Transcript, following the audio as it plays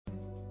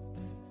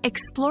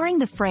exploring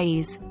the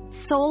phrase,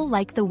 soul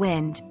like the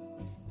wind.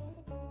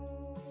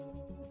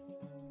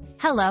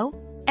 Hello,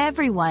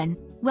 everyone.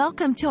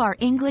 Welcome to our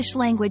English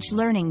language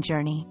learning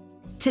journey.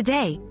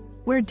 Today,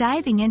 we're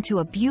diving into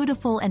a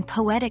beautiful and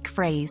poetic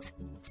phrase,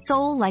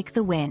 soul like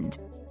the wind.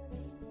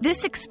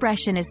 This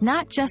expression is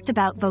not just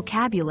about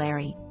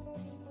vocabulary.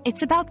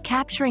 It's about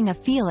capturing a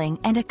feeling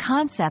and a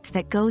concept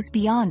that goes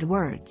beyond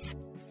words.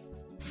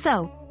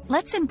 So,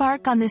 let's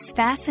embark on this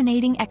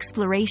fascinating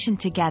exploration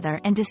together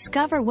and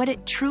discover what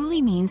it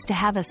truly means to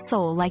have a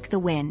soul like the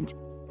wind.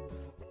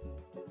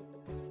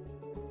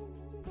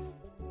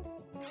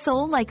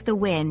 Soul like the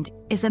wind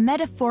is a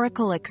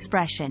metaphorical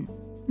expression.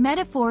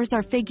 Metaphors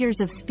are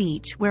figures of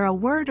speech where a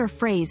word or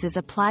phrase is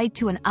applied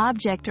to an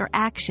object or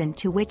action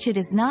to which it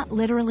is not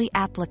literally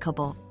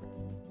applicable.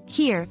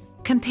 Here,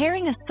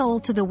 comparing a soul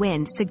to the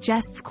wind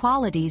suggests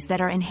qualities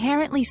that are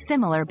inherently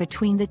similar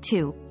between the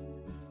two.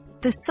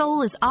 The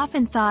soul is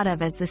often thought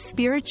of as the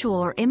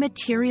spiritual or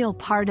immaterial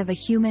part of a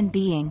human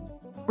being,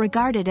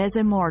 regarded as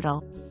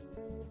immortal.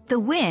 The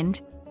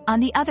wind, on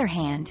the other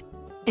hand,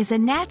 is a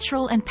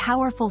natural and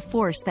powerful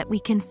force that we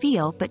can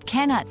feel but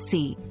cannot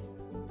see.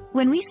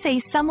 When we say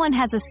someone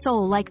has a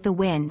soul like the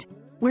wind,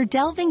 we're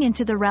delving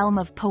into the realm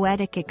of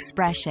poetic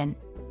expression,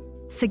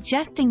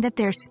 suggesting that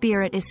their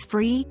spirit is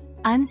free,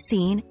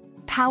 unseen,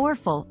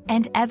 powerful,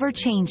 and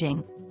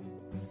ever-changing.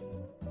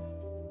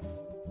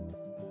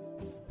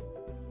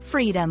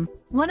 Freedom.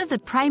 One of the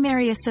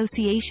primary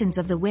associations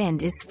of the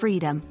wind is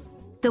freedom.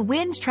 The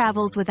wind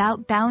travels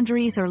without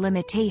boundaries or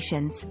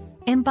limitations,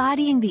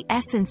 embodying the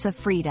essence of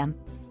freedom.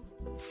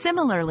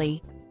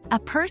 Similarly, a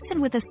person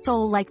with a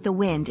soul like the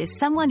wind is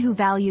someone who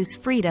values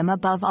freedom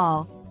above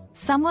all,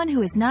 someone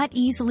who is not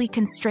easily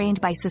constrained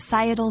by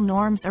societal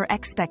norms or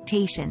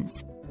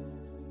expectations.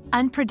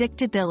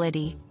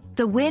 Unpredictability.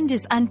 The wind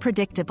is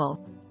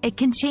unpredictable. It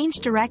can change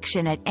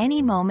direction at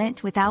any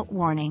moment without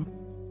warning.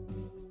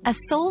 A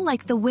soul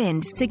like the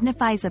wind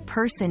signifies a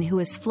person who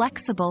is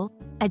flexible,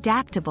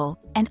 adaptable,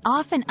 and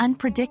often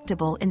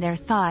unpredictable in their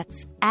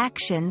thoughts,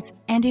 actions,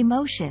 and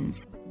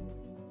emotions.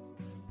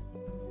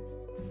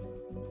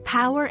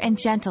 Power and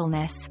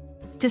gentleness.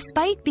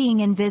 Despite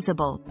being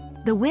invisible,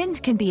 the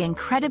wind can be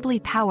incredibly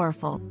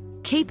powerful,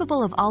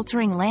 capable of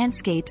altering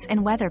landscapes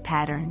and weather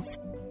patterns.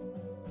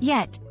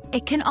 Yet,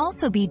 it can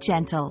also be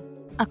gentle,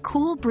 a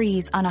cool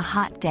breeze on a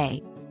hot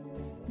day.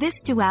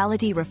 This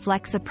duality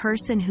reflects a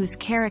person whose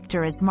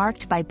character is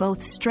marked by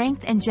both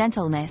strength and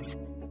gentleness,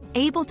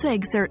 able to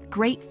exert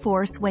great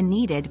force when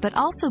needed but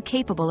also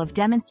capable of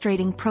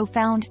demonstrating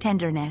profound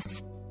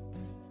tenderness.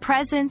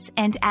 Presence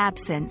and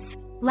absence.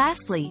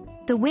 Lastly,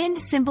 the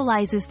wind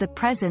symbolizes the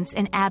presence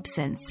and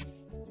absence.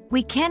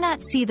 We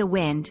cannot see the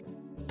wind,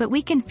 but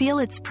we can feel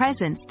its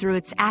presence through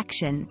its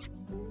actions: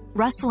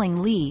 rustling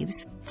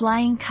leaves,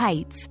 flying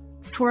kites,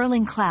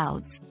 swirling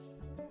clouds.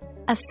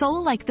 A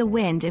soul like the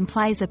wind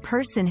implies a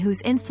person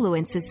whose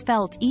influence is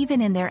felt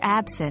even in their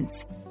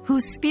absence,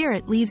 whose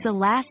spirit leaves a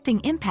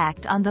lasting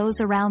impact on those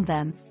around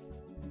them.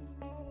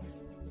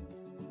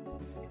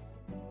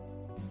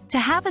 To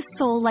have a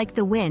soul like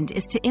the wind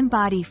is to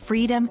embody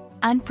freedom,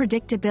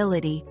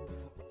 unpredictability,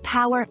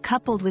 power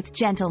coupled with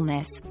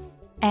gentleness,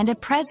 and a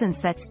presence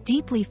that's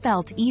deeply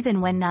felt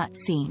even when not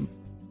seen.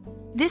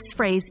 This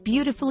phrase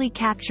beautifully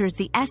captures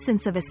the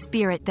essence of a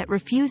spirit that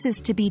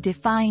refuses to be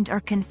defined or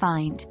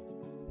confined.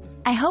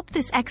 I hope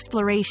this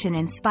exploration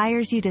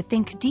inspires you to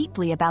think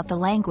deeply about the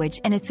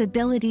language and its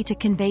ability to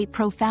convey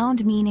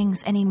profound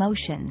meanings and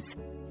emotions.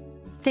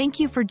 Thank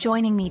you for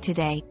joining me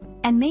today,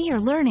 and may your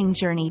learning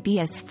journey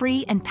be as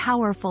free and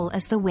powerful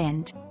as the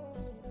wind.